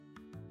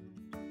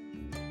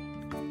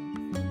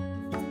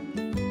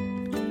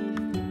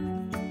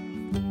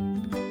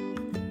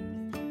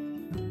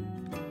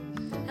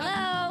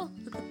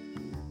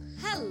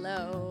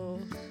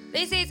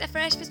This is A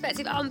Fresh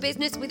Perspective on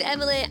Business with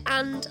Emily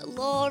and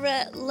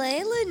Laura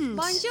Leyland.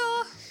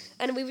 Bonjour.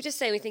 And we were just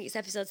saying we think it's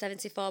episode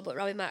 74, but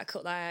Robbie might have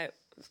cut that out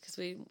because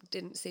we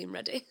didn't seem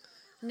ready.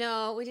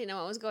 No, we didn't know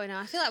what was going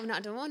on. I feel like we've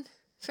not done one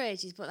for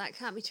ages, but that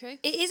can't be true.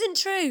 It isn't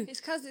true. It's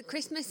because of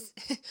Christmas.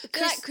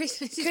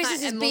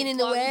 Christmas has been in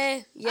the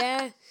way.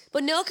 Yeah.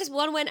 But no, because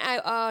one went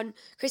out on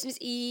Christmas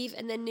Eve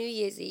and then New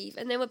Year's Eve,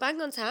 and then we're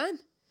bang on time.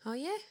 Oh,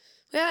 yeah?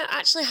 We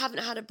actually haven't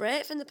had a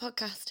break from the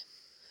podcast.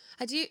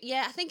 I do,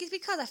 yeah, I think it's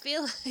because I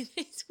feel like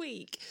this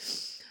week,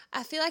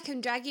 I feel like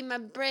I'm dragging my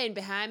brain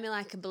behind me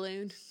like a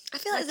balloon. I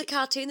feel like there's a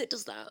cartoon that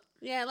does that.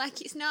 Yeah, like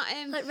it's not...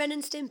 like Ren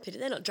and Stimpy, do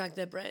they not drag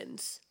their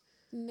brains?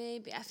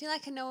 Maybe. I feel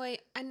like I know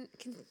it, and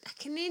I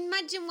can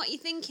imagine what you're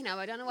thinking of.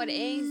 I don't know what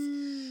it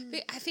is.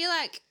 But I feel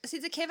like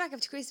since I came back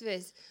after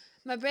Christmas,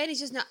 my brain is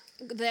just not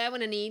there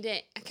when I need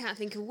it. I can't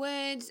think of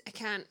words.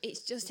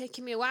 It's just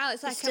taking me a while.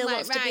 It's like still I'm like,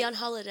 wants to be on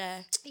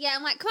holiday. Yeah,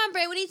 I'm like, come on,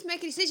 brain, we need to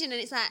make a decision.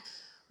 And it's like,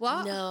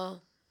 what?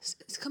 No.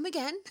 It's come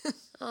again.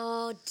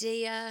 Oh,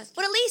 dear.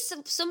 But at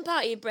least some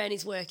part of your brain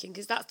is working,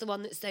 because that's the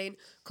one that's saying,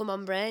 come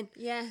on, brain.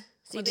 Yeah.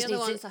 So well,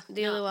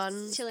 the other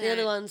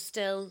one's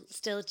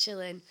still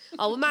chilling.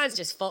 Oh, well, mine's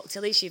just fucked.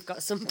 At least you've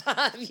got some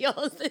part of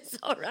yours that's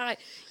all right.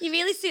 You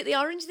really suit the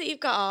orange that you've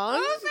got on.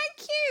 Oh,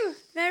 thank you.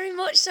 Very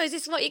much so. Is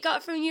this what you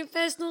got from your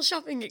personal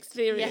shopping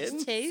experience?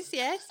 Yes, it is.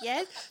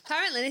 Yes.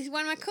 Apparently, this is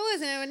one of my colours,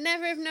 and I would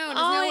never have known.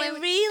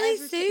 It really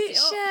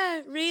suits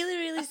you.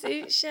 Really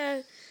suits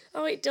you.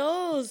 Oh, it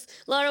does.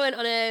 Laura went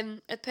on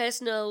a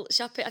personal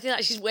shopping. I feel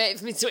like she's waiting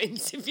for me to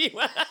interview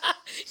her.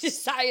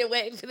 Just sat here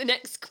waiting for the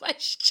next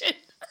question.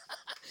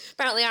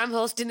 Apparently I'm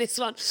hosting this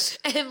one.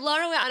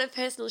 Laura went on a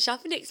personal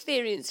shopping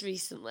experience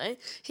recently.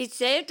 She'd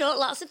saved up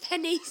lots of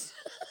pennies.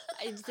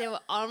 I'd save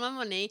all my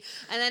money,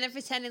 and then I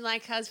pretended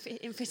like I was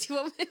in Pretty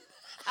Woman.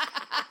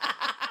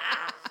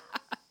 I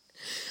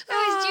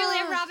was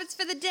Julia Roberts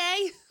for the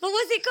day. But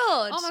was it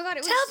good? Oh my God, it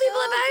was Tell people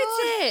so about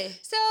good. it.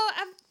 So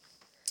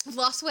I've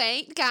lost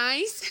weight,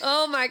 guys.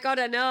 Oh my God,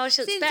 I know.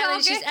 She's better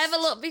than she's ever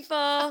looked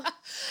before.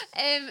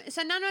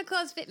 So none of my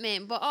clothes fit me,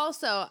 but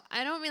also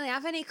I don't really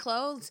have any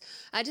clothes.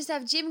 I just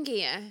have gym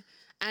gear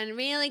and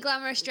really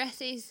glamorous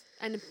dresses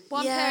and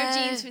one pair of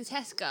jeans from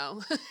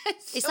Tesco.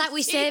 It's like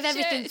we save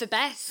everything for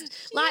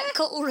best. Like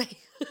cutlery.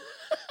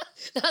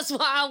 That's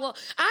what I want.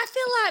 I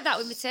feel like that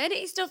with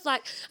maternity stuff.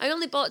 Like, I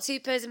only bought 2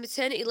 pairs of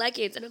maternity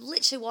leggings and I've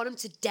literally worn them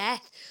to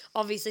death,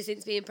 obviously,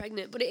 since being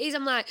pregnant. But it is,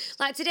 I'm like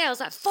today I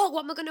was like, fuck,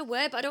 what am I going to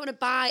wear? But I don't want to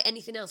buy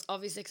anything else,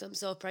 obviously, because I'm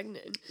so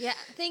pregnant. Yeah,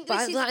 I think but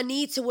I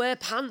need to wear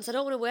pants. I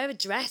don't want to wear a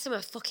dress and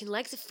my fucking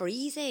legs are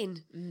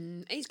freezing.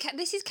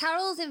 This is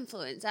Carol's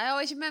influence. I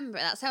always remember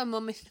it. That's how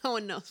Mum, if no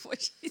one knows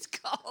what she's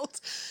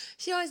called.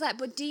 She always like,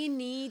 but do you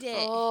need it?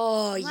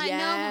 Oh, I'm like, yeah.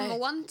 No, Mum, I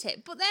want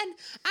it. But then,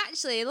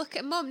 actually, look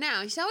at Mum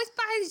now. She's always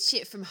buys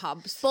shit from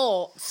Hobbs.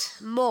 But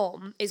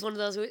Mum is one of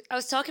those... I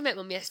was talking about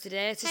Mum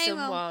yesterday to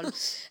someone. Mum.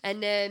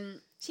 And,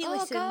 she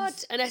listens. God.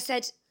 And I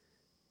said...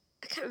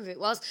 I can't remember who it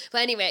was.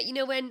 But anyway, you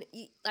know when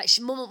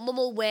Mum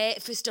will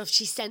wait for stuff,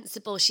 she's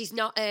sensible. She's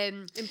not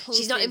impulsive.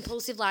 She's not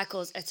impulsive like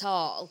us at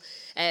all.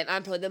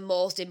 I'm probably the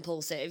most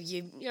impulsive.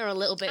 You're a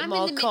little bit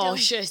more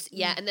cautious.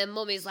 Yeah, and then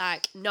Mum is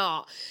like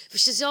not. But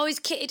she's always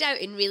kitted out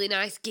in really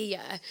nice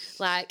gear,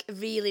 like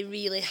really,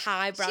 really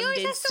high branded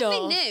stuff. She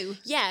always has something new.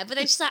 Yeah, but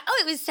then she's like,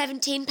 oh, it was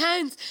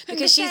 £17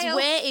 because she's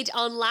waited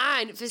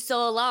online for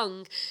so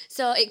long.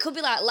 So it could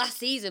be like last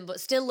season, but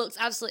still looks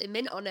absolutely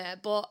mint on her.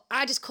 But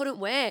I just couldn't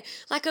wait.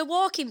 Like her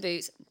walking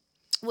boots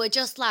were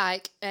just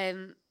like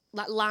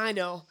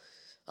lino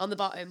on the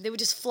bottom. They were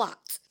just flat,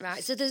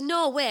 right? So there's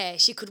no way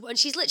she could, and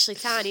she's literally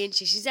tiny, isn't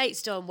she? She's 8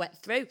 stone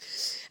wet through.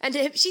 And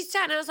she's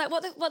tiny, and I was like,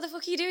 what the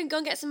fuck are you doing? Go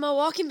and get some more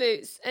walking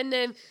boots. And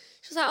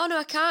she was like, oh no,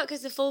 I can't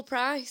because they're full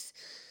price.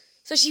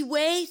 So she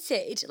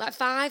waited like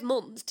 5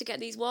 months to get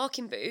these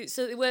walking boots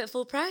so they weren't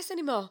full price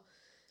anymore.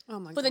 Oh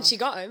my God. But then she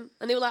got them,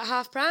 and they were like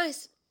half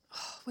price.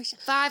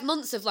 5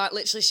 months of like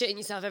literally shitting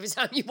yourself every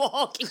time you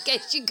walk in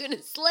case you're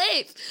gonna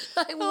sleep.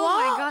 Like what?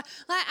 Oh my God!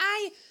 Like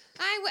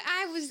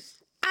I was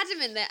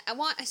adamant that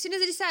as soon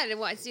as I decided I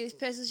wanted to do this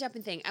personal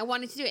shopping thing, I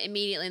wanted to do it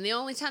immediately, and the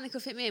only time they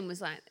could fit me in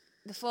was like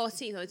the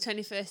 14th or the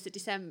 21st of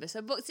December. So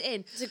I booked it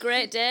in. It's a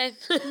great day,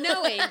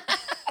 knowing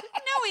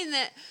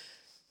that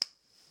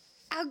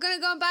I'm gonna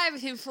go and buy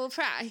everything full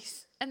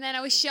price, and then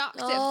I was shocked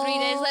that 3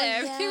 days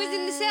later it was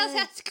in the sales. I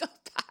had to go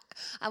back.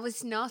 I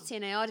was naughty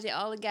and I ordered it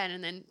all again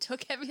and then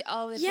took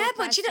all the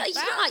but it's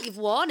not like you've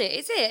worn it,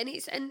 is it?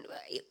 And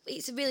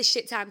it's a really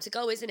shit time to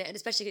go, isn't it? And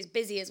especially if it's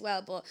busy as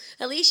well. But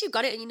at least you've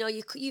got it, and you know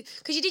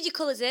because you did your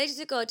colours ages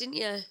ago, didn't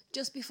you?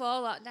 Just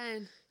before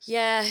lockdown.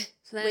 Yeah,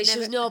 so which there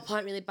was no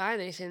point really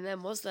buying anything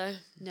then, was there?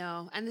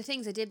 No, and the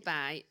things I did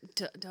buy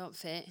don't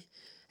fit.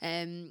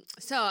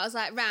 So I was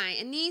like, right,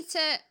 I need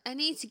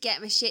to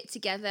get my shit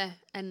together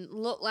and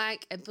look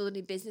like a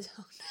bloody business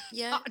owner.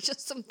 Yeah. Not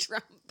just some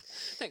tramp.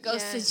 that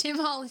goes to the gym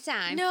all the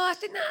time. No, I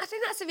think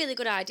that's a really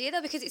good idea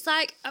though, because it's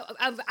like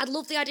I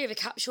love the idea of a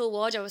capsule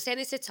wardrobe. I was saying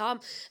this to Tom.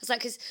 It's like,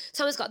 because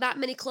Tom has got that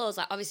many clothes.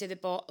 Like, obviously they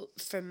bought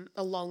from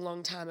a long,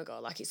 long time ago.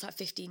 Like, it's like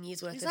 15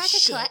 years worth of shit.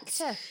 He's like a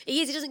collector.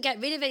 He is. He doesn't get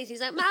rid of anything.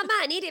 He's like, I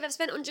might need it if I've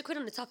spent 100 quid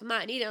on the top. I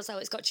might need it. I was like,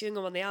 well, it's got chewing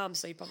gum on the arm,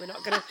 so you're probably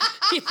not gonna.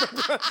 You're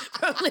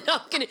probably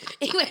not gonna.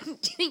 He went, do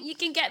you think you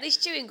can get this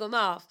chewing gum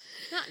off?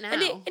 Not now.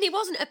 And it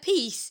wasn't a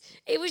piece.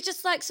 It was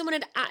just like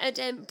someone had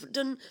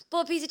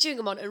bought a piece of chewing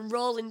gum on and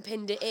rolling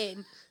pinned it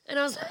in. And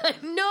I was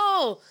like,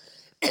 no.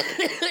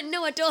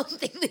 No, I don't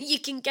think that you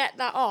can get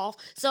that off.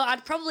 So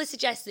I'd probably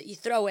suggest that you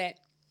throw it.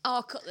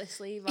 Or cut the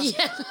sleeve off.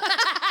 Yeah.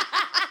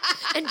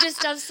 And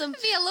just have some...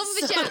 Be a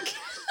lumberjack.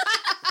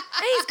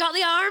 Hey, he's got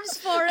the arms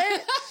for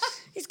it.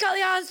 He's got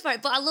the arms for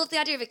it. But I love the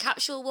idea of a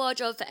capsule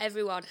wardrobe for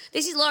everyone.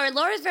 This is Laura.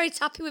 Laura's very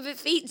tappy with her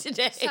feet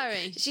today.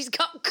 Sorry. She's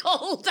got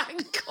cold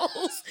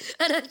ankles.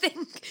 And I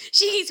think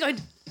she's going...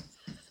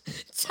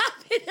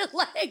 tapping her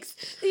legs.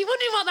 Are you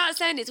wondering what that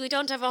sound is? We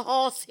don't have a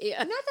horse here.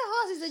 Not the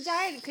horse, it's a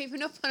giant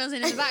creeping up on us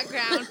in the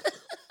background.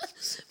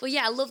 But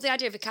yeah, I love the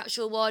idea of a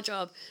capsule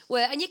wardrobe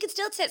and you can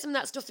still take some of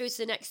that stuff through to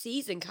the next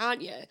season,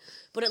 can't you?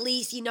 But at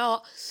least you're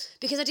not,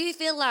 because I do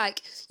feel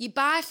like you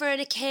buy for an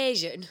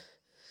occasion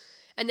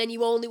and then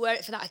you only wear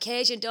it for that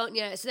occasion, don't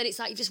you? So then it's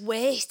like you've just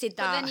wasted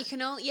that. But then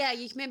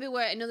you can maybe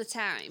wear it another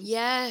time.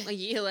 Yeah. A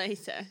year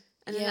later.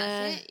 And then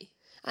that's it.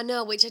 I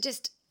know,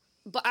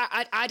 but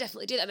I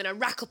definitely do that. And then I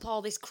rack up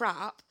all this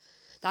crap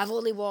that I've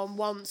only worn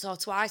once or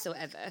twice or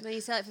whatever. And then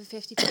you sell it for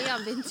 50p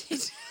on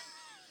Vinted.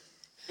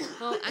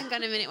 Well, hang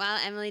on a minute while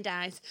Emily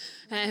dies.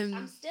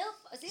 I'm still...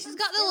 She's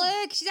got the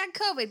lurg. She's had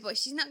COVID, but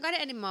she's not got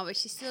it anymore, but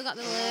she's still got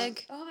the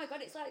lurg. Oh my God,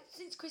 it's like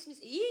since Christmas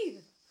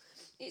Eve.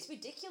 It's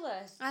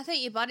ridiculous. I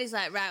think your body's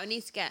like, right, we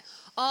need to get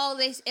all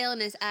this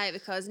illness out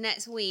because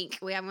next week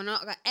we have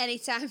not got any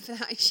time for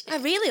that shit. I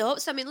really hope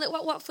so. I mean, look,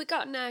 what have we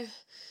got now?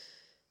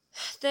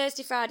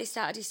 Thursday, Friday,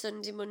 Saturday,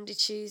 Sunday, Monday,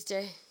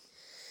 Tuesday.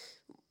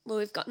 Well,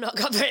 we've not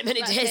got very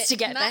many days to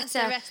get That's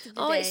better. The rest of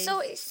the days. days.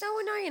 It's so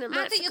annoying.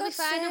 I think you'll be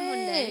fine on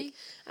Monday.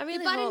 I really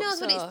Your body hope knows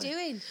so. what it's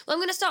doing. Well, I'm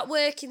going to start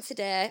working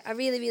today. I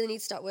really, really need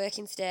to start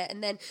working today.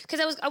 And then,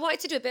 because I wanted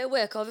to do a bit of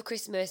work over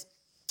Christmas.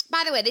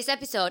 By the way, this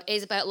episode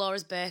is about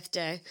Laura's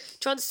birthday.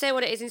 Do you want to say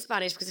what it is in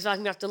Spanish? Because I feel like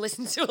I'm going to have to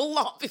listen to a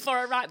lot before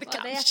I write the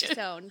caption. The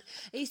episode?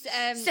 It's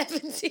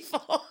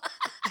 74.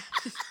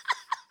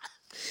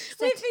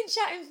 We've been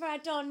chatting for I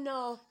don't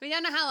know. We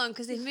don't know how long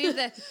because they've moved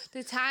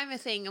the timer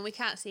thing and we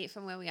can't see it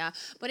from where we are.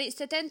 But it's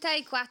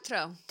 74.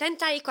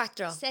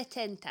 74.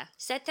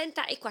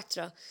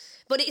 74.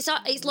 But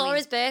it's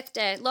Laura's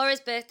birthday. Laura's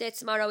birthday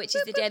tomorrow, which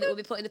is the day that we'll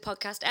be putting the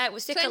podcast out. We're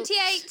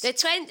 28.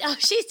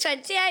 She's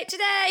 28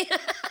 today.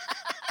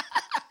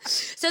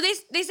 So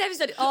this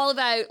episode is all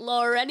about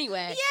Laura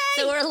anyway. Yay!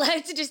 So we're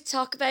allowed to just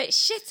talk about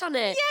shit on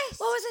it. Yes.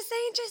 What was I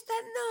saying just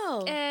then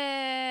though?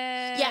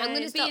 Yeah, I'm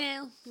going to stop. Being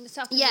ill.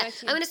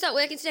 I'm going to start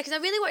working today because I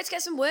really wanted to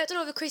get some work done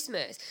over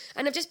Christmas.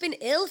 And I've just been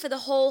ill for the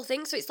whole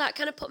thing. So it's like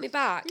kind of put me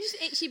back. You just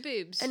itchy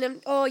boobs. And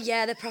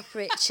they're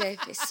proper itchy.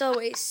 It's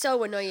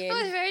so annoying.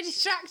 I was very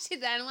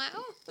distracted then. I'm like,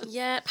 oh.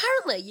 Yeah,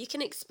 apparently you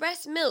can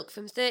express milk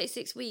from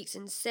 36 weeks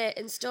and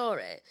store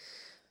it.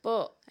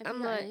 But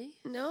I'm like,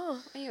 no.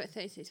 Are you at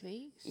 36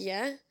 weeks?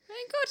 Yeah. Very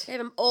good. Babe,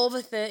 I'm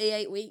over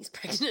 38 weeks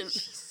pregnant.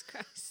 Jesus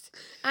Christ.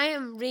 I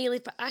am really...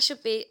 I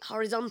should be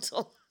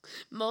horizontal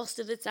most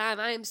of the time.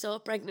 I am so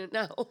pregnant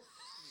now.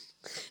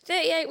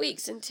 38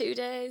 weeks and 2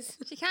 days.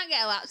 She can't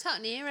get a laptop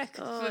near her.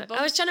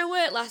 I was trying to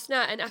work last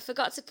night and I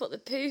forgot to put the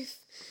poof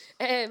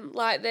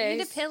like this. You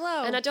need a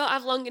pillow. And I don't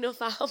have long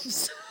enough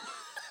arms.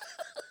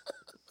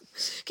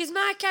 Because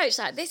my couch,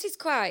 this is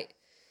quite...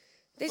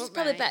 This is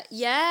probably better.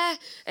 Yeah.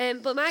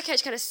 But my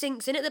couch kind of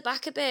sinks in at the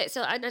back a bit.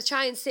 So I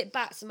try and sit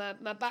back so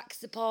my back's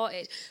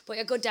supported. But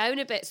I go down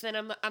a bit. So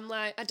then I'm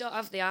like, I don't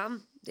have the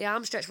arm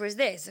stretch. Whereas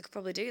this, I could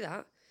probably do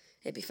that.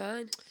 It'd be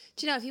fine.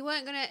 Do you know, if you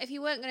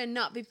weren't gonna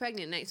not be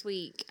pregnant next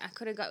week, I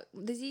could have got.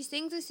 There's these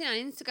things I've seen on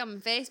Instagram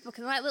and Facebook,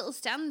 and they're like little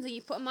stands, and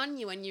you put them on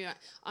you when you're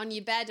on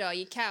your bed or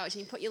your couch,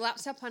 and you put your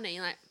laptop on it. And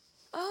you're like,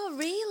 oh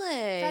really?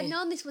 If I'd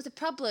known this was a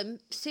problem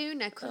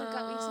sooner, I could have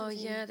got me something.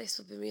 Oh yeah, this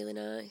would be really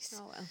nice.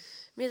 Oh well.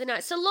 Really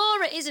nice. So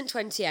Laura isn't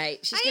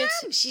 28.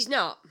 She's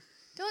not.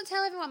 Don't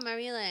tell everyone my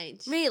real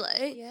age.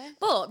 Really? Yeah.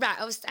 But right,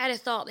 I had a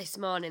thought this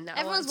morning that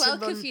everyone's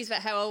confused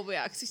about how old we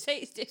are because we say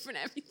it's different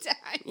every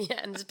time.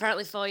 Yeah, and there's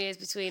apparently 4 years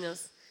between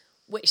us,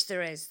 which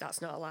there is.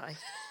 That's not a lie.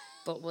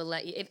 But we'll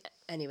let you.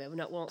 Anyway,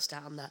 won't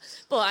start on that.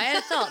 But I had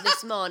a thought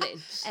this morning.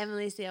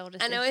 Emily's the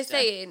oldest. And I was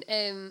saying,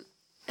 I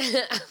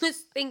was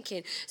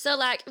thinking. So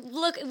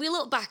we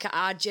look back at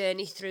our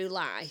journey through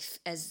life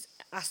as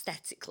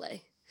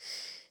aesthetically.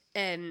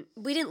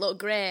 We didn't look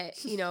great,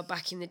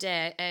 back in the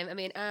day. I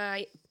mean,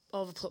 I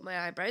overplucked my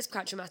eyebrows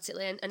quite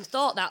dramatically and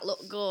thought that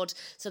looked good.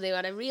 So they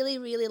had a really,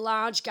 really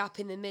large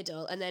gap in the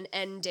middle and then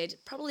ended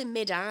probably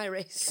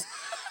mid-iris.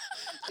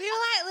 They were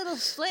like little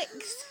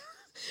flicks.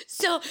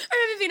 So I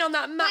remember being on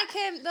that mat.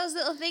 Like those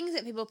little things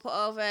that people put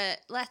over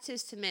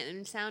letters to make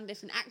them sound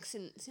different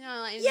accents, you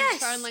know, like in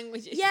Yes. foreign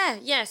languages.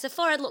 Yeah. So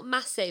forehead looked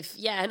massive.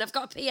 Yeah, and I've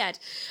got a pea head.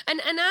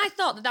 And I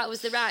thought that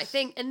was the right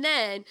thing. And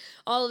then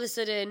all of a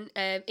sudden,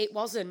 it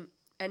wasn't.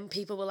 And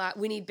people were like,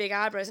 we need big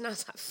eyebrows. And I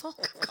was like,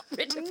 fuck, I've got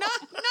rid of None them.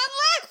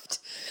 left.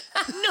 I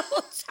had no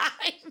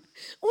time.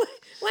 Why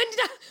did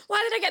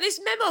I get this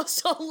memo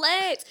so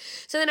late?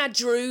 So then I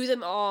drew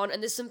them on,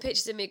 and there's some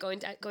pictures of me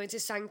going to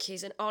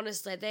Sankey's, and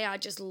honestly, they are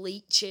just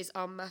leeches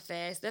on my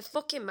face. They're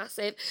fucking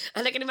massive.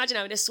 And I can imagine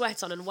having a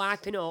sweat on and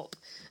wiping up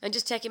and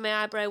just taking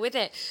my eyebrow with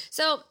it.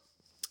 So...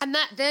 And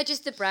they're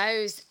just the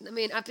brows. I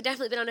mean, I've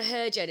definitely been on a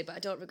hair journey, but I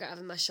don't regret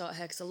having my short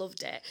hair because I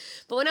loved it.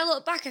 But when I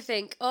look back, I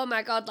think, oh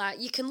my God,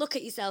 like, you can look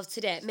at yourself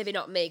today. Maybe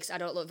not me, because I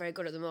don't look very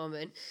good at the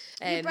moment.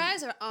 Your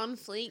brows are on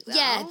fleek, though.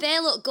 Yeah,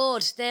 they look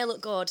good. But the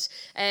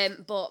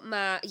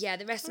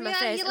rest of my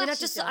face. I mean,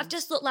 I've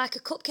just looked like a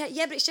cupcake.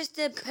 Yeah, but it's just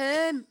the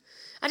perm.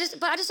 I've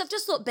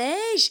just looked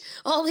beige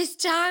all this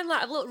time.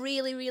 Like, I've looked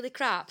really, really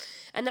crap.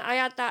 And I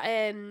had that,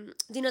 the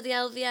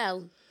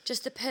LVL?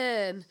 Just the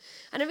perm.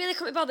 And I really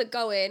couldn't be bothered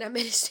going. I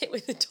made her sit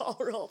with the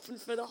door open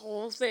for the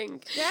whole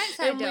thing. Yeah,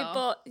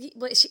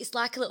 it's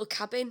like a little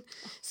cabin.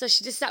 So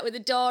she just sat with the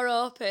door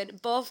open,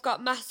 both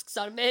got masks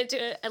on, made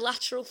it a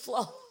lateral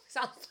flow.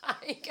 Sounds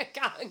like I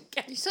can't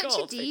get You're such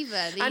a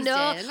diva these I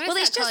know. days. Well,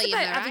 it's just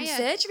about having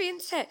surgery,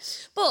 isn't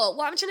it? But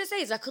what I'm trying to say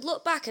is I could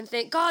look back and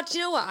think, God, do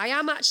you know what? I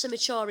am actually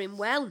maturing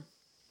well.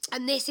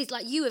 And this is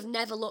like, you have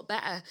never looked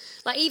better.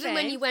 Like, even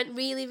when you went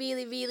really,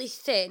 really, really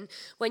thin,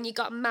 when you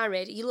got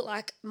married, you look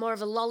like more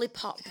of a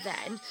lollipop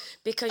then,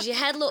 because your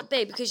head looked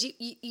big, because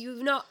you're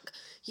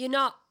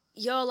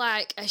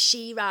like a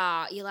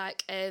She-Ra, you're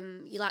like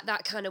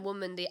that kind of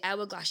woman, the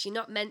hourglass. You're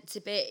not meant to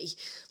be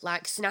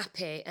like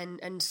snappy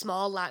and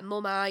small like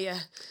Mum, are you?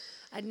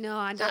 I know,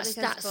 I don't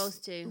think I'm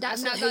supposed to.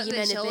 That's I've not not who got you're the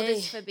meant to shoulders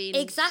be. for being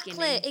Exactly.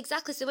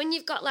 skinny. So when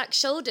you've got like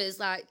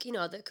shoulders like, you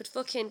know, that could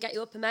fucking get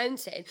you up a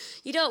mountain,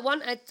 you don't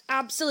want an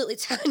absolutely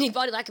tiny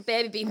body like a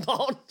baby being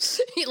born.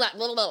 You're like,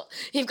 blah.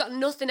 You've got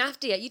nothing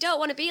after you. You don't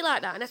want to be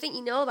like that, and I think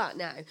you know that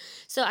now.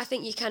 So I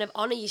think you kind of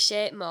honour your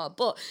shape more.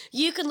 But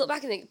you can look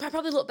back and think, I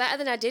probably look better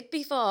than I did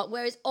before.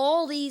 Whereas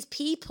all these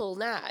people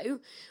now,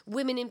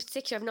 women in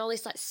particular, having all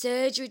this like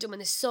surgery done when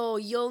they're so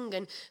young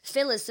and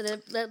fillers, so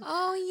they're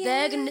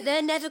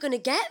never going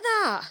to get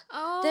that.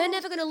 Oh. They're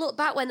never going to look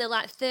back when they're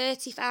like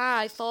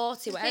 35,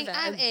 40, whatever. I think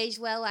I've aged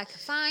well like a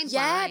fine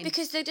Yeah, wine.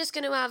 because they're just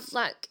going to have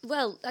like,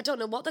 well, I don't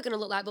know what they're going to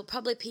look like, but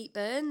probably Pete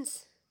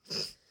Burns.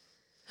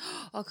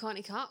 Or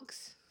Courtney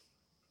Cox.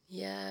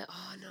 Yeah,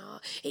 oh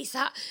no. It's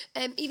that,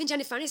 even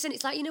Jennifer Aniston,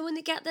 it's like, you know, when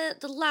they get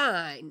the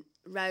line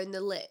round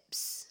the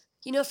lips,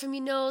 you know, from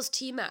your nose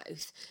to your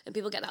mouth, and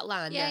people get that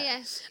line there.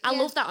 Yeah. I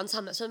love that on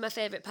Tom. That's one of my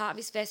favourite part of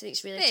his face, and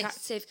it's really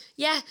attractive.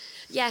 Yeah,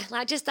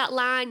 like just that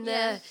line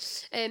there.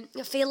 I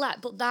feel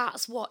like, but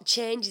that's what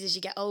changes as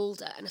you get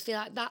older, and I feel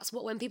like that's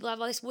what, when people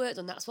have all this work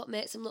done, that's what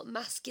makes them look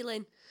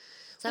masculine.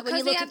 It's like when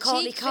you look at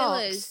Courtney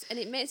Cox, and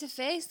it makes a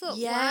face look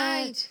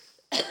yeah. wide.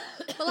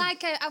 But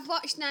like, I've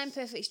watched 9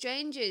 Perfect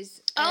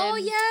Strangers. Oh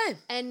yeah,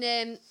 and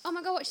oh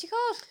my God, what's she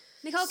called?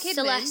 Nicole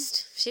Kidman.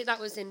 Celeste.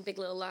 That was in Big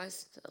Little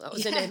Lies. That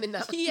was her name in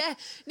that. Yeah.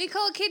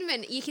 Nicole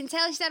Kidman, you can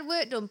tell she's had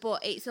work done,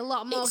 but it's a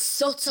lot more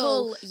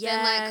subtle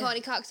than like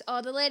Courtney Cox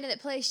or the lady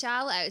that plays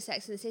Charlotte out of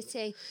Sex and the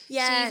City.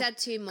 Yeah. She's had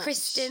too much.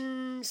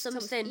 Kristen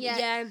something.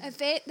 Yeah.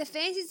 The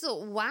faces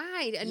look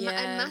wide and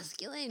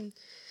masculine.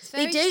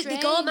 They do. Strange. They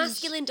go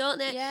masculine, don't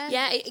they?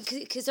 Yeah.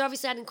 Because they're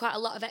obviously adding quite a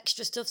lot of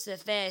extra stuff to their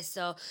face.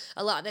 So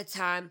a lot of the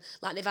time,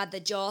 like they've had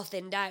the jaw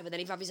thinned out, but then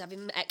if obviously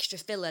having extra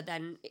filler,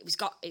 then it's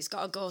got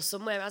to go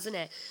somewhere, hasn't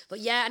it? But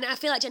yeah, and I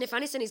feel like Jennifer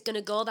Aniston is going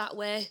to go that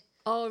way.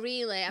 Oh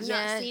really? I've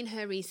not seen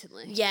her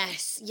recently.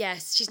 Yes.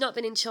 She's not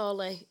been in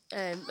Chorley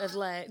of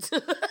late.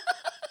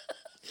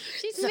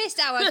 She's missed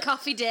our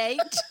coffee date.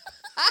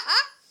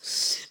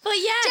 But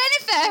yeah,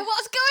 Jennifer,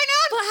 what's going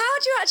on? But how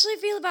do you actually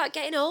feel about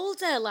getting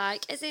older?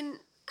 Like, as in.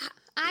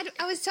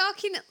 I was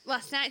talking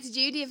last night to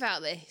Judy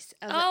about this.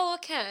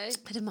 Okay. I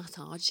had a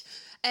massage.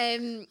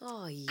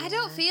 Oh, yeah. I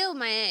don't feel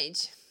my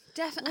age.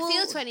 Definitely. I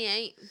feel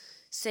 28.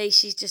 See,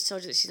 she's just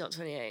told you that she's not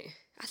 28.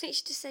 I think you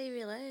should just say your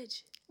real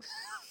age.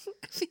 I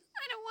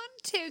don't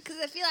want to, because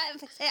I feel like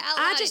if I say it out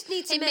I loud, just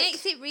need to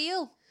makes it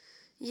real.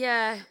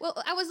 Yeah.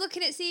 Well, I was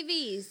looking at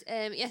CVs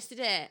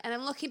yesterday, and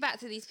I'm looking back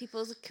to these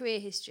people's career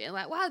history. I'm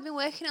like, wow, I've been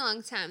working a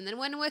long time. And then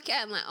when I work it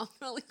out, I'm like, oh,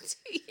 they're only 2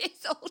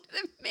 years older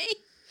than me.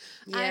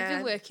 Yeah. I've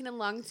been working a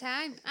long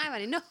time. I've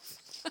had enough.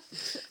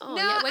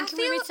 When can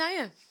we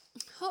retire?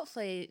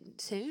 Hopefully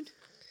soon.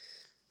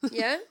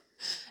 Yeah?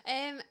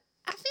 I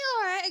feel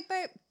alright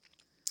about,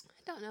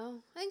 I don't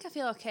know. I think I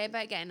feel okay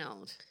about getting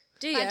old.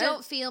 Do you? I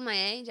don't feel my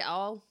age at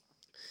all.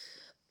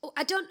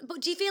 I don't,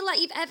 but do you feel like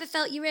you've ever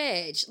felt your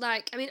age?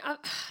 Like, I mean,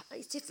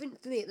 it's different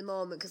for me at the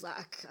moment because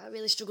like I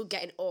really struggle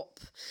getting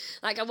up.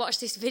 Like I watched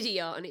this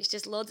video and it's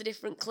just loads of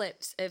different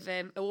clips of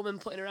a woman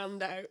putting her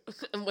hand out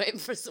and waiting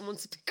for someone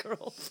to pick her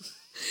up.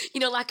 You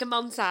know, like a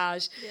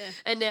montage. Yeah.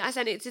 And I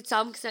sent it to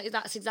Tom because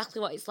that's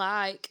exactly what it's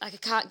like. Like I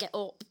can't get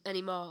up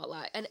anymore.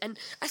 Like, and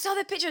I saw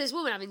the picture of this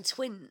woman having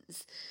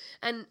twins.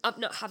 And I'm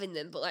not having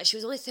them, but like she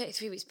was only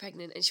 33 weeks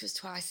pregnant and she was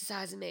twice the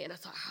size of me. And I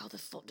thought, how the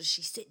fuck does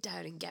she sit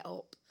down and get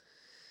up?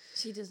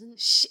 She doesn't.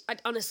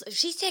 Honestly, if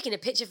she's taking a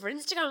picture for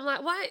Instagram, I'm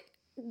like, why?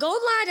 Go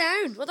and lie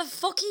down. What the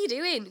fuck are you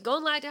doing? Go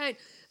and lie down.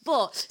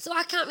 But, so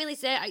I can't really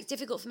say, it's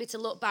difficult for me to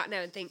look back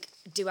now and think,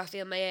 do I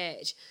feel my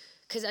age?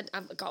 Because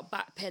I've got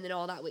back pain and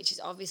all that, which is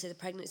obviously the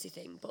pregnancy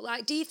thing. But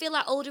like, do you feel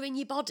like older in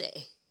your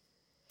body?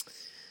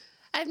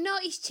 I've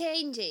noticed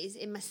changes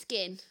in my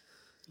skin.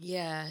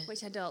 Yeah.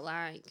 Which I don't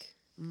like.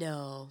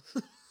 No.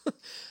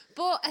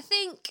 But I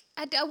think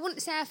I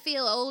wouldn't say I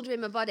feel older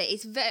in my body.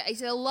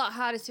 It's a lot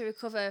harder to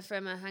recover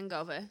from a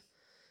hangover.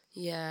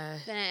 Yeah.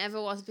 Than I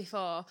ever was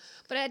before.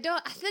 But I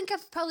think I'm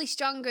probably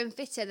stronger and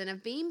fitter than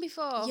I've been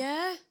before.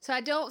 Yeah. So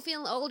I don't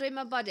feel older in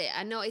my body.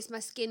 I notice my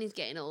skin is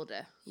getting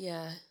older.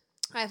 Yeah.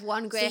 I have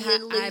one grey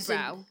eyebrow. That's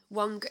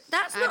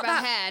eyebrow not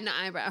that. hair, not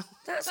eyebrow.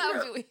 That's that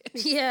not. would be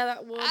weird. Yeah,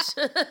 that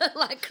would.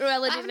 Like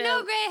Cruella de I have Vil.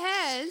 no grey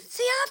hairs.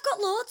 See, I've got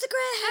loads of grey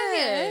Have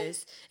you?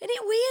 hairs. Isn't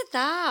it weird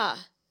that?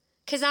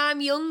 Because I'm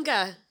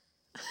younger.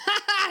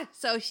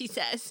 So she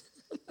says.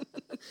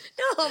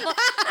 No, but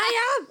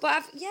I am.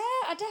 But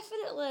I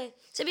definitely.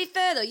 To be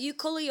fair though, you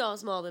colour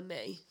yours more than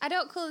me. I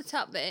don't colour the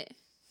top bit.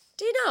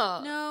 Do you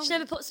not? No. She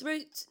never puts the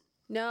roots.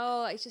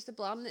 No, it's just a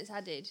blonde that's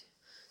added.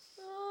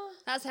 Oh.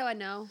 That's how I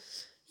know.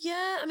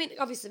 Yeah, I mean,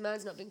 obviously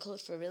mine's not been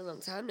coloured for a really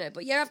long time now.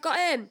 But yeah, I've got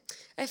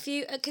a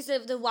few, because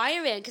of the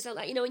wiring, because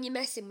like, you know, when you're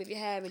messing with your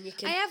hair and you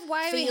can I have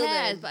wiry feel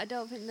hairs, them. but I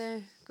don't think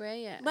they're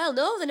grey yet. Well,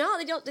 no, they're not.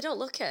 They don't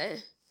look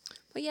it.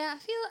 But yeah, I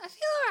feel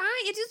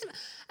alright. It just,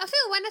 I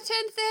feel when I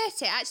turned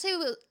 30,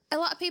 actually, a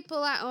lot of people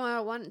are like, oh, I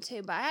want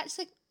to, but I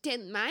actually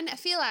didn't mind. I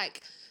feel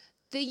like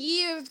the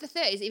year of the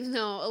 30s, even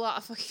though a lot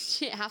of fucking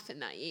shit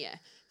happened that year,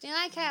 I feel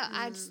like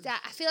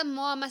I feel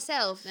more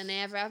myself than I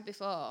ever have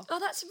before. Oh,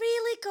 that's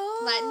really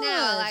good. Like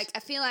now, like I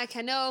feel like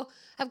I know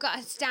I've got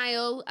a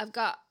style.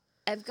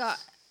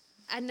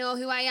 I know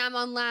who I am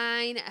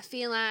online. I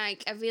feel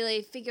like I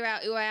really figure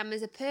out who I am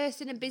as a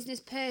person, a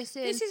business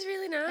person. This is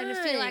really nice. And I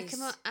feel like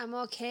I'm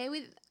okay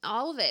with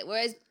all of it.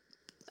 Whereas,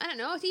 I don't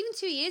know, even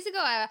 2 years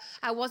ago,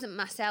 I wasn't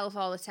myself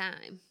all the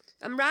time.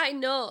 I'm writing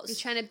notes.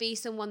 You're trying to be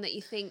someone that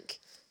you think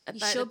you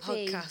about should the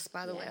podcast, be.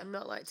 by the way. I'm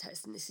not like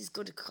texting. This is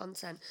good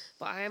content,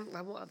 but I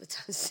won't have the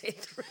time to sit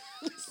through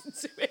and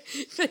listen to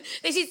it.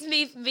 This is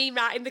me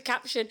writing the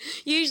caption.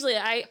 Usually,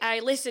 I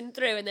listen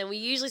through, and then we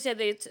usually say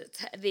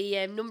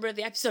the number of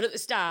the episode at the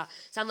start.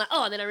 So I'm like,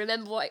 oh, and then I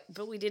remember what,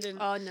 but we didn't.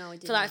 Oh no, we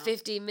didn't. For like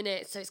 15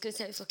 minutes, so it's going to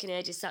take me fucking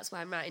ages. So that's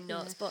why I'm writing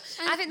notes. Yeah. But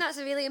I think that's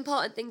a really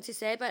important thing to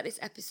say about this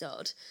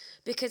episode,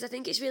 because I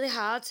think it's really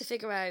hard to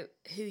figure out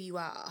who you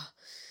are,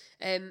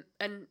 and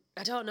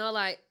I don't know,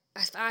 like.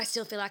 I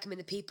still feel like I'm in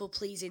the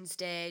people-pleasing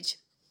stage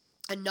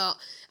and I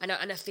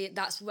feel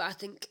that's what I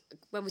think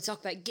when we talk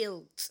about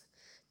guilt,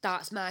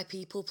 that's my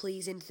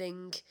people-pleasing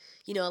thing,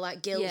 you know,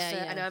 like guilt.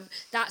 Yeah. And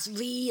that's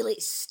really,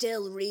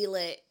 still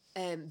really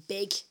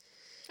big.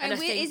 And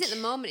it is at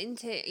the moment,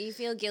 isn't it? You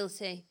feel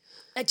guilty.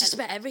 Just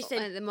about everything.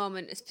 At the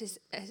moment,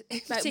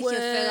 about particularly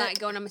for like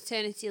going on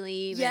maternity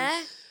leave. Yeah.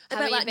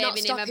 About like not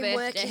stopping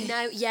working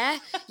now. Yeah,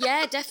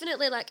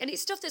 definitely. Like, and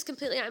it's stuff that's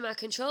completely out of my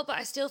control, but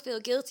I still feel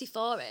guilty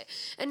for it.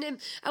 And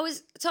I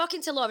was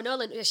talking to Laura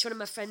Nolan, she's one of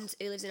my friends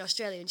who lives in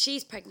Australia, and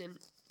she's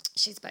pregnant.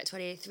 She's about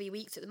 23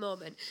 weeks at the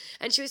moment,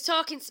 and she was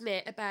talking to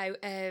me about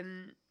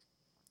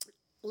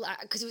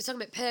because we were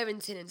talking about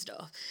parenting and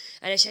stuff,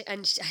 and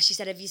she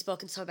said, have you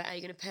spoken to Tom about how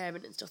you're going to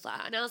parent and stuff like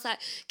that? And I was like,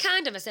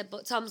 kind of. I said,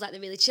 but Tom's like the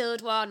really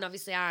chilled one.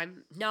 Obviously,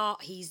 I'm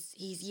not. He's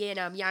yin,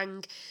 I'm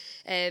yang.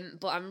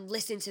 But I'm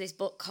listening to this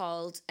book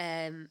called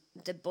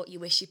The Book You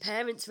Wish Your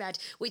Parents Read,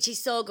 which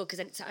is so good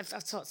because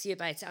I've talked to you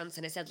about it,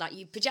 Anton. I said, like,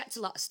 you project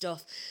a lot of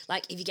stuff.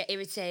 Like, if you get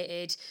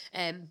irritated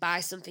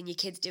by something your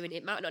kid's doing,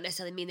 it might not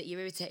necessarily mean that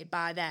you're irritated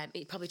by them.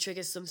 It probably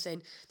triggers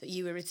something that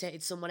you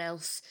irritated someone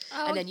else.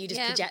 And then you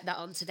just project that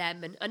onto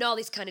them and all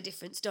this kind of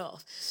different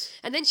stuff.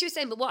 And then she was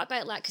saying, but what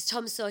about, like, because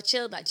Tom's so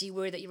chilled, like, do you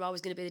worry that you're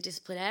always going to be the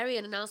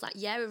disciplinarian? And I was like,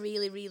 yeah, I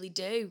really, really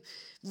do.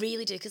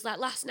 Really do. Because, like,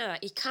 last night,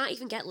 he can't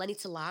even get Lenny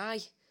to lie.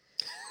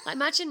 Like,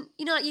 imagine,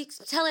 you know, like you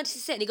tell him to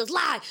sit and he goes,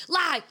 lie.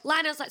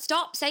 And I was like,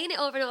 stop saying it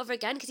over and over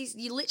again because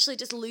you're literally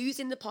just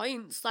losing the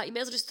points. Like, you may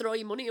as well just throw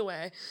your money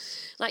away.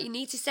 Like, you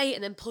need to say it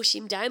and then push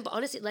him down. But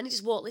honestly, Lenny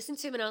just won't listen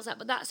to him. And I was like,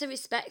 but that's a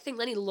respect thing.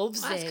 Lenny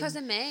loves him. That's because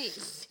they're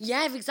mates.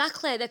 Yeah,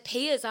 exactly. They're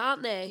peers,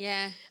 aren't they?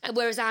 Yeah. And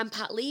whereas I'm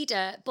Pat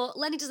Leader. But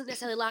Lenny doesn't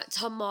necessarily like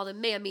Tom more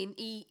than me. I mean,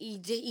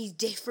 he's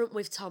different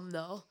with Tom,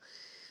 though.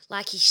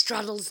 Like, he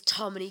straddles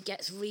Tom and he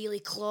gets really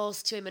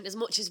close to him, and as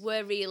much as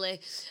we're really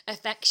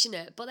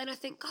affectionate. But then I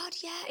think, God,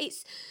 yeah,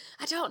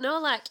 I don't know,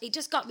 like, it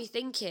just got me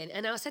thinking.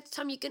 And I said to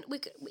Tom, we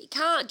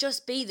can't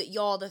just be that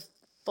you're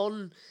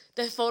fun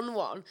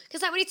one.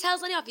 Because like when he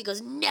tells Lenny off, he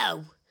goes,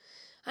 no.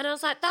 And I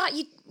was like, that,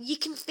 you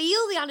can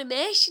feel the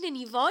animation in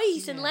your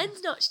voice, and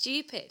Len's not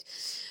stupid.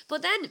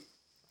 But then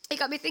it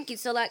got me thinking,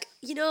 so like,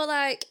 you know,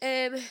 like,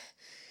 there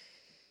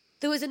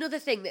was another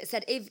thing that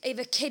said if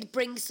a kid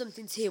brings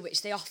something to you,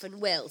 which they often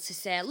will, to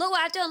say, look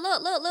what I've done,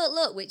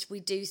 look, which we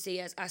do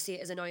see I see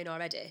it as annoying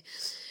already.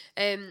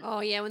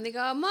 Oh yeah, when they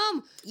go,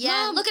 Mum,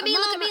 yeah, Mum, look at me,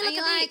 Mum, look at me, and look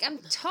at me. like, I'm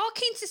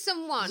talking to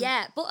someone.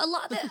 Yeah, but a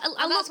lot of it,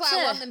 And that's what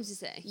I want them to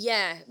say.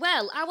 Yeah,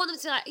 well, I want them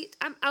to like.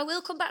 I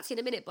will come back to you in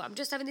a minute, but I'm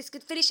just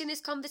finishing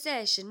this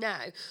conversation now,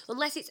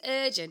 unless it's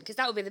urgent, because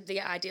that would be the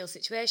ideal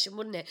situation,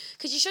 wouldn't it?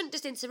 Because you shouldn't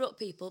just interrupt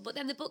people. But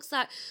then the book's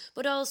like,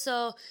 but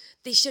also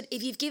they should,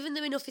 if you've given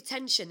them enough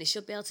attention, they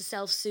should be able to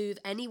self-soothe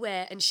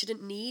anywhere and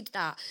shouldn't need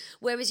that.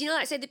 Whereas, you know,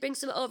 like say they bring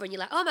something over and you're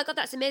like, oh my God,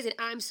 that's amazing,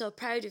 I'm so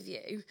proud of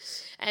you,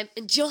 and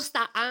just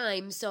that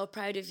I'm so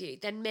proud of you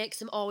then makes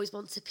them always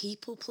want to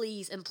people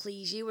please and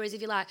please you. Whereas if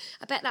you're like,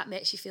 I bet that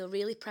makes you feel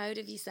really proud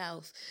of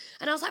yourself.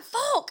 And I was like,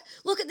 fuck,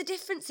 look at the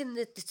difference in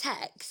the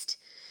text.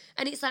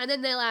 And it's like, and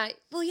then they're like,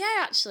 well,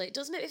 yeah, actually, it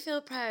does make me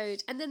feel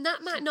proud. And then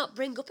that might not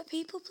bring up a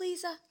people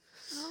pleaser.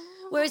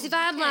 Oh, whereas if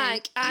I'm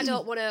like, I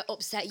don't want to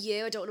upset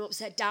you, I don't want to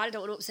upset Dad, I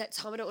don't want to upset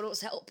Tom, I don't want to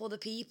upset up other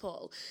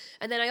people.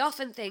 And then I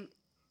often think,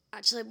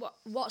 actually,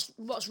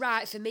 what's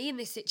right for me in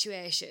this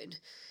situation?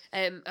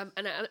 And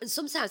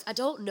sometimes I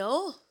don't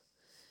know.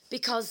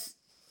 Because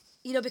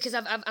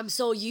I'm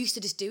so used to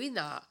just doing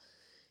that.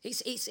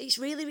 It's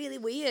really, really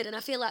weird, and I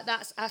feel like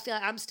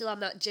I'm still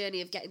on that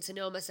journey of getting to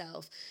know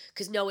myself,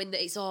 because knowing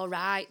that it's all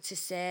right to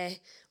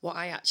say what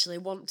I actually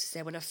want to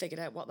say when I've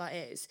figured out what that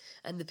is,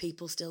 and the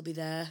people still be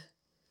there.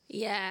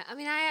 Yeah, I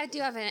mean, I do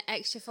have an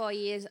extra 4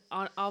 years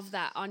of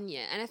that on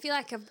you, and I feel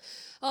like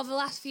over the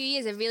last few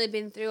years I've really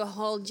been through a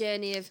whole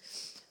journey of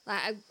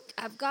like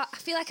I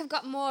feel like I've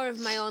got more of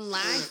my own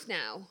life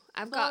now.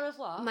 I've got More of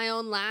what? my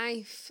own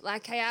life.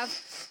 Like I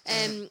have,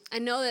 I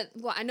know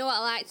what I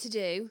like to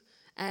do.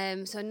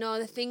 So I know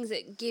the things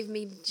that give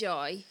me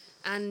joy,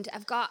 and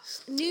I've got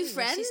new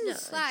friends.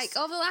 Nice. Like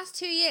over the last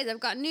 2 years, I've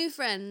got new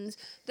friends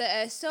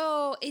that are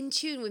so in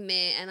tune with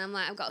me, and I'm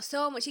like, I've got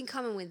so much in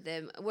common with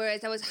them.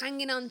 Whereas I was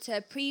hanging on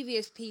to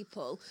previous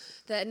people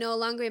that are no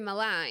longer in my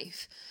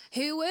life,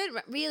 who weren't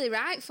really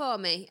right for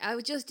me. I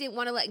just didn't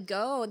want to let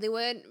go. They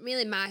weren't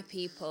really my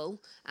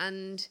people,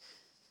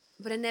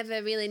 but I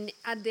never really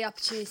had the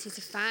opportunity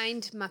to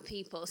find my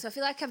people. So I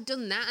feel like I've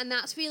done that, and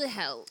that's really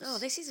helped. Oh,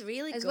 this is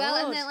really as good.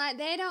 well. And they're like,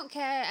 they don't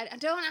care. I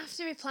don't have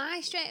to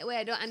reply straight away.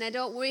 I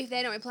don't worry if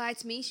they don't reply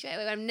to me straight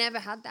away. I've never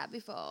had that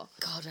before.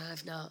 God,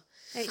 I've not.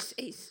 It's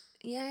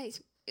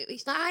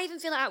Like, I even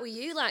feel like that with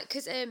you, like,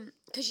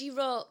 because you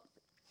wrote,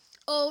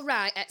 all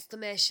right,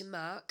 exclamation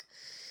mark,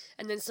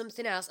 and then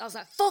something else. I was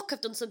like, fuck,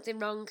 I've done something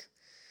wrong.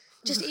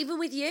 Just even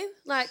with you,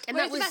 like, and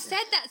whereas that was. if I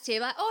said that to you,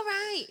 like, all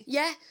right.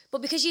 Yeah,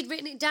 but because you'd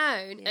written it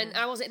down, and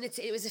I wasn't in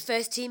it was the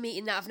first team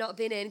meeting that I've not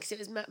been in because it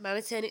was my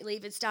maternity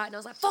leave had started, and I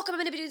was like, fuck, am I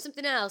going to be doing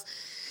something else?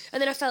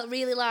 And then I felt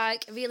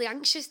really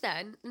anxious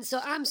then, and so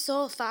I'm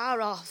so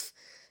far off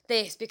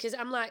this because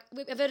I'm like,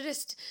 I've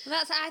just.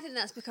 Well, I think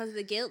that's because of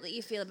the guilt that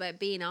you feel about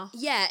being off.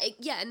 Yeah,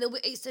 and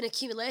it's an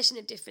accumulation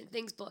of different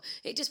things, but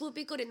it just would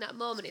be good in that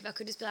moment if I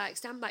could just be like,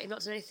 stand back, you've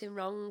not done anything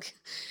wrong.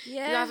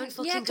 Yeah, you haven't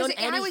fucking done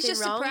anything wrong. I was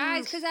just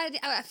surprised because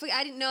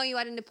I didn't know you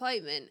had an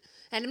appointment,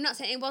 and I'm not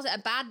saying it wasn't a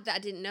bad that I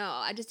didn't know.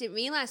 I just didn't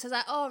realise. I was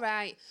like, all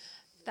right,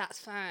 that's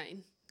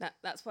fine.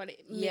 That's what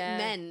it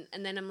meant.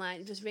 And then I'm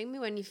like, just ring me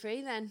when you're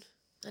free then.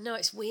 I know,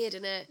 it's weird,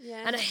 isn't it?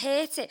 Yeah. And I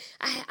hate it.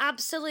 I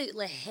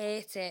absolutely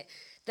hate it.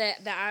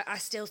 That I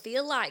still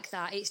feel like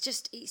that.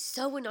 It's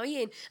so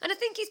annoying. And I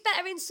think it's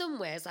better in some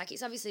ways. Like,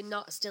 it's obviously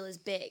not still as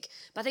big.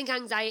 But I think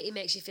anxiety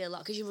makes you feel a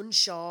lot because you're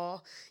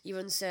unsure, you're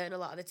uncertain a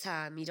lot of the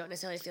time. You don't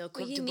necessarily feel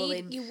comfortable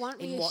you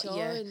want in what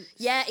reassurance.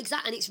 Yeah,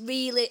 exactly. And it's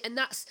really, and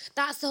that's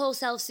the whole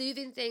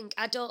self-soothing thing.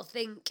 I don't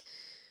think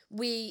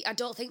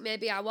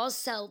maybe I was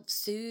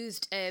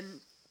self-soothed.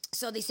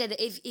 So they say that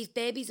if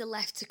babies are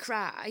left to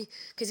cry,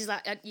 because it's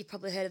like, you've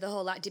probably heard of the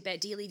whole like debate,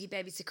 do you leave your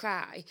baby to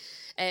cry,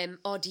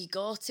 or do you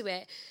go to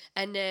it?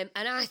 And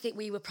I think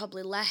we were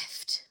probably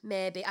left,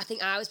 maybe. I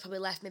think I was probably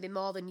left maybe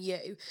more than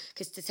you,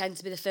 because to tend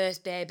to be the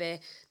first baby,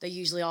 they're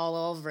usually all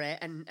over it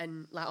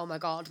and like, oh my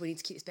God, we need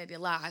to keep this baby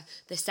alive.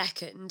 The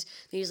second,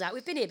 they're usually like,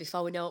 we've been here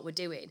before, we know what we're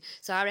doing.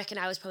 So I reckon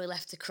I was probably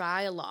left to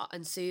cry a lot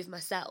and soothe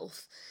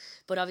myself.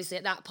 But obviously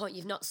at that point,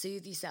 you've not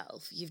soothed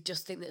yourself. You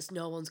just think that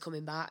no one's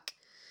coming back.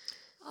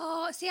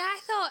 Oh, see,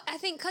 I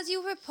think because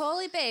you were a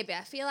poorly baby,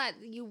 I feel like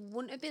you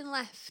wouldn't have been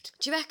left.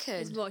 Do you reckon?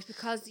 As much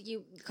because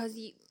you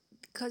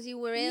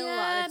were ill a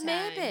lot of the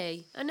time.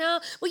 Maybe. I know.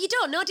 Well, you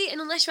don't know, do you?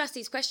 And unless you ask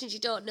these questions, you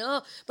don't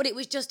know. But it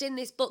was just in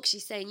this book,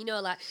 she's saying, you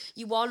know, like,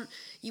 you want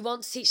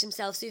to teach them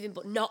self-soothing,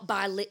 but not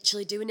by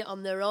literally doing it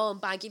on their own,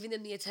 by giving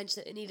them the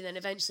attention that they need, and then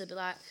eventually be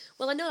like,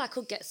 well, I know I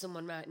could get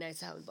someone right now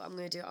to help me, but I'm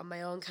going to do it on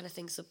my own kind of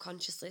thing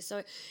subconsciously.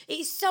 So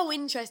it's so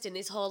interesting,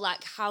 this whole,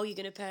 like, how you're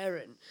going to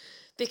parent.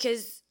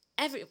 Because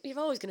you're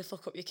always going to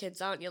fuck up your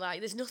kids, aren't you? Like,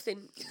 there's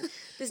nothing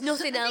else you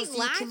can do.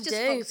 Life just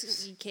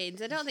fucks up your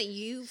kids. I don't think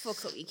you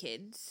fuck up your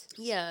kids.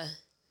 Yeah.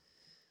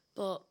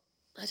 But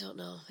I don't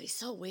know. It's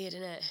so weird,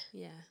 isn't it?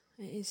 Yeah,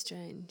 it is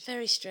strange.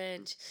 Very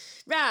strange.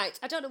 Right,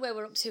 I don't know where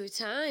we're up to with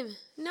time.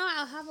 No,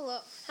 I'll have a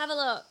look. Have a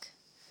look.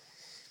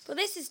 But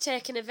this is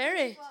taking a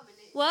very... 24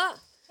 minutes. What?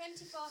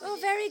 24 minutes. Oh,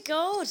 very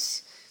good.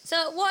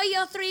 So what are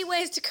your 3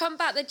 ways to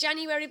combat the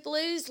January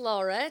blues,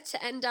 Laura,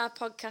 to end our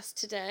podcast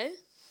today?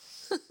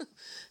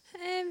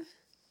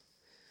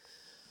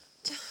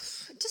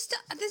 Just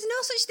there's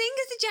no such thing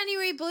as the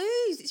January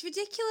blues. It's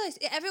ridiculous.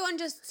 Everyone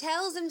just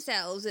tells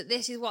themselves that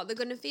this is what they're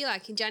going to feel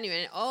like in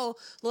January. And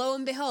lo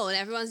and behold,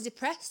 everyone's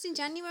depressed in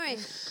January.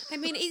 I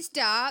mean, it's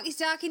dark. It's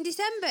dark in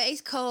December.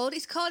 It's cold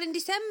in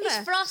December. It's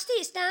frosty.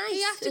 It's nice.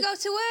 You have to go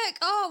to work.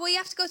 Oh, well, you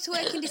have to go to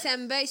work in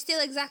December. It's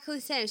still exactly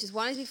the same. It's just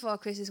one is before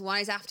Christmas,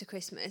 one is after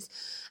Christmas.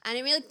 And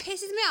it really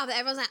pisses me off that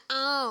everyone's like,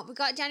 oh, we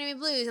got January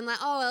blues. I'm like,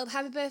 oh, well,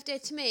 happy birthday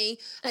to me.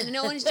 And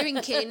no one's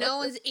drinking, no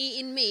one's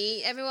eating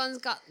meat, everyone's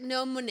got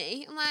no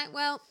money. I'm like,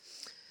 well,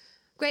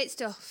 great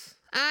stuff.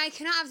 I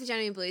cannot have the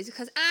January blues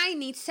because I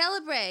need to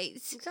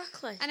celebrate.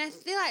 Exactly. And I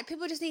feel like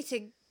people just need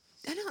to,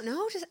 I don't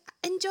know, just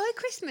enjoy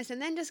Christmas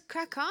and then just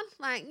crack on.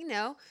 Like, you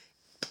know,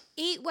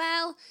 eat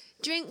well,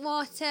 drink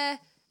water,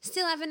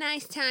 still have a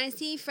nice time,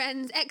 see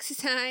friends,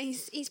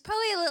 exercise. It's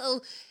probably a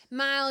little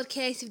mild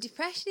case of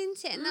depression,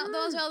 isn't it? And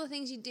those are all the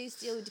things you do to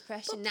deal with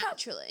depression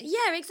naturally.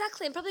 Yeah,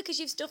 exactly. And probably because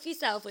you've stuffed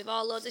yourself with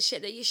all loads of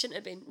shit that you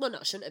shouldn't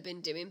have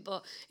been doing,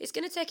 but it's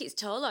going to take its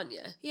toll on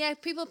you. Yeah,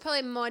 people are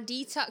probably more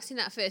detoxing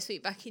that first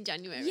week back in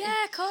January.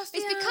 Yeah, of course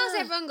It's because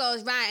everyone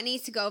goes, right, I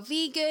need to go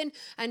vegan,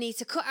 I need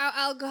to cut out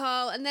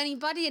alcohol, and then your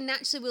body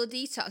naturally will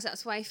detox.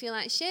 That's why you feel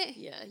like shit.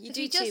 Yeah, you If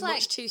do just, too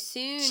much too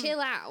soon.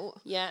 Chill out.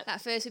 Yeah.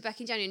 That first week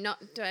back in January, not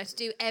have to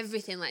do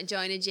everything like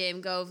join a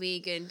gym, go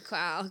vegan, cut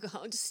out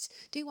alcohol. Just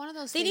do one of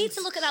those They things. need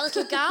to look at that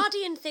little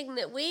Guardian thing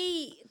that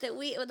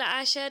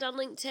I shared on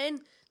LinkedIn.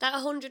 That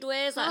 100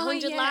 ways, like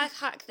 100 life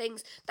hack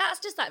things. That's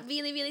just like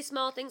really, really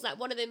small things. Like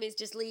one of them is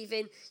just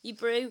leaving your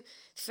brew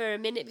for a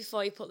minute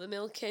before you put the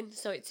milk in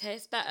so it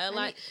tastes better.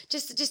 Like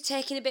just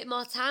taking a bit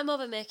more time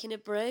over making a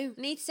brew.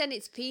 I need to send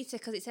it to Peter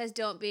because it says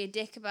don't be a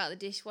dick about the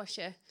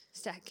dishwasher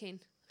stacking.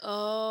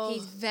 Oh.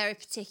 He's very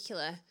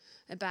particular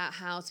about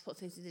how to put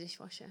things in the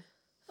dishwasher.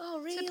 Oh,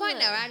 really? To the point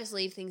now where I just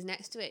leave things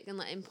next to it and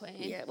let him put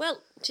it in. Yeah, well,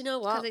 do you know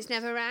what? Because it's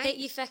never right. Pick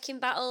your fecking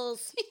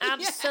battles.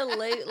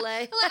 Absolutely. Well,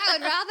 I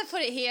would rather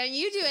put it here and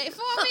you do it for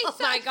me. Oh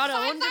so my God,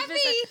 fine 100%. by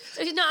me.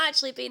 So he's not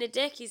actually being a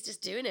dick, he's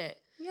just doing it.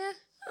 Yeah.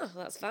 Oh,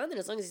 well, that's fine then.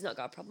 As long as he's not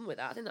got a problem with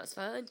that, I think that's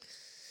fine.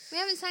 We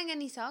haven't sang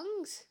any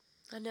songs.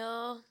 I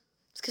know.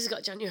 It's because he's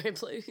got January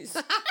blues.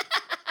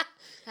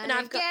 and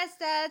I guess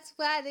that's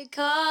why they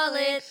Call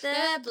it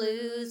the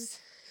blues.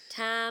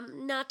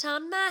 Time not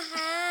on my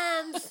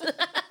hands.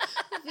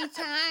 Every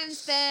time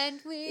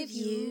spent with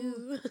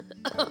you.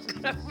 Oh,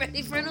 God, I'm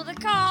ready for another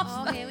cough.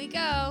 Oh, here we go.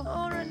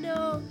 Oh,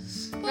 no.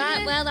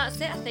 Right, well, that's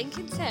it, I think,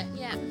 isn't it?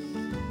 Yeah.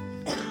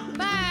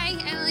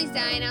 Bye. Emily's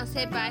dying. I'll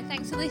say bye.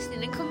 Thanks for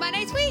listening and come back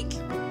next week.